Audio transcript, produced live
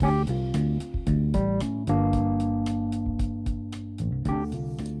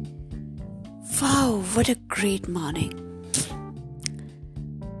What a great morning.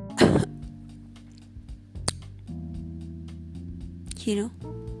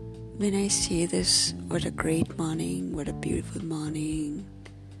 When I say this, what a great morning, what a beautiful morning,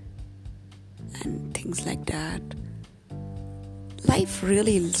 and things like that, life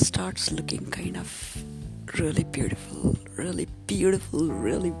really starts looking kind of really beautiful,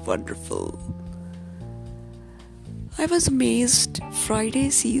 really wonderful. I was amazed. Friday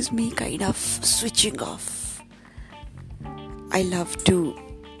sees me kind of switching off. I love to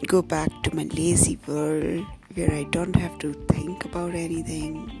go back to my lazy world where I don't have to think about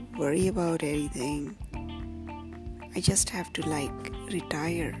anything, worry about anything. I just have to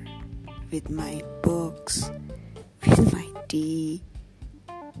retire with my books, with my tea,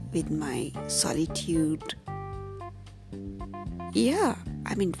 with my solitude. Yeah,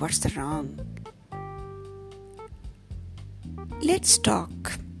 what's the wrong? Let's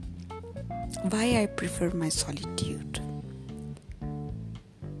talk why I prefer my solitude.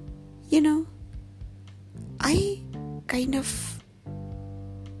 I kind of,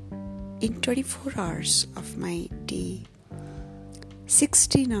 in 24 hours of my day,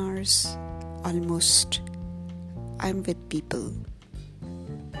 16 hours almost, I'm with people.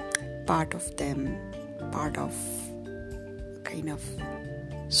 Part of them, part of kind of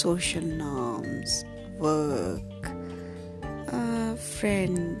social norms, work,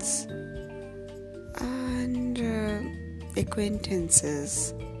 friends, and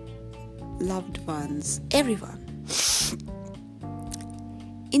acquaintances, loved ones, everyone.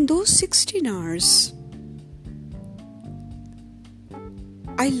 In those 16 hours,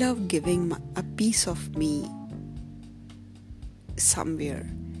 I love giving a piece of me somewhere.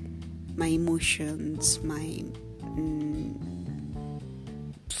 My emotions, my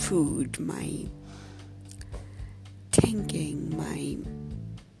food, my thinking, my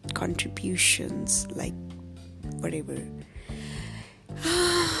contributions, whatever.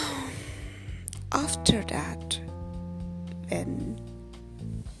 After that, when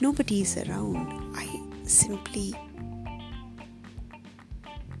nobody is around, I simply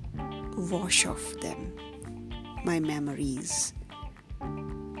wash off them, my memories.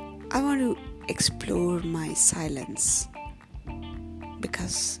 I want to explore my silence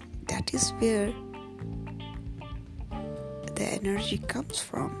because that is where the energy comes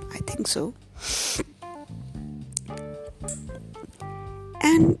from. I think so.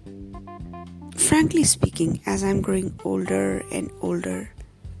 And frankly speaking, as I'm growing older and older,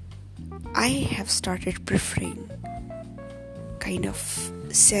 I have started preferring kind of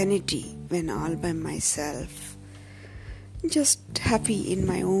sanity when all by myself, just happy in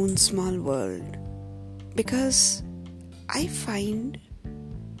my own small world, because I find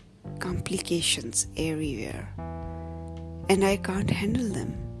complications everywhere and I can't handle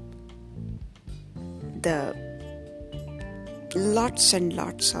them. The lots and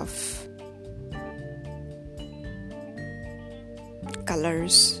lots of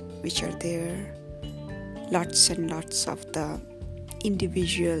colors which are there, lots and lots of the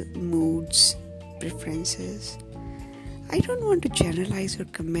individual moods, preferences. I don't want to generalize or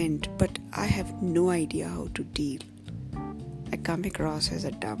comment, but I have no idea how to deal. I come across as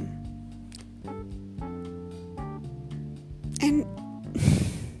a dumb. And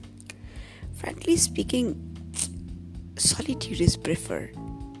frankly speaking, solitude is preferred.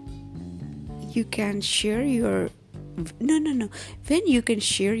 You can share your when you can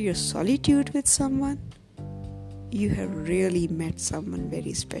share your solitude with someone, you have really met someone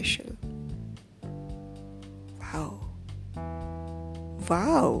very special.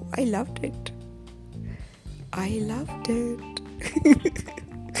 Wow, I loved it.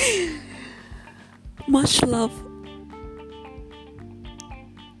 Much love.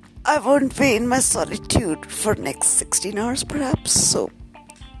 I won't be in my solitude for next 16 hours perhaps, so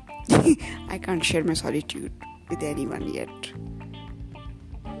I can't share my solitude with anyone yet.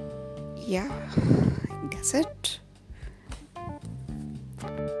 Yeah, that's it.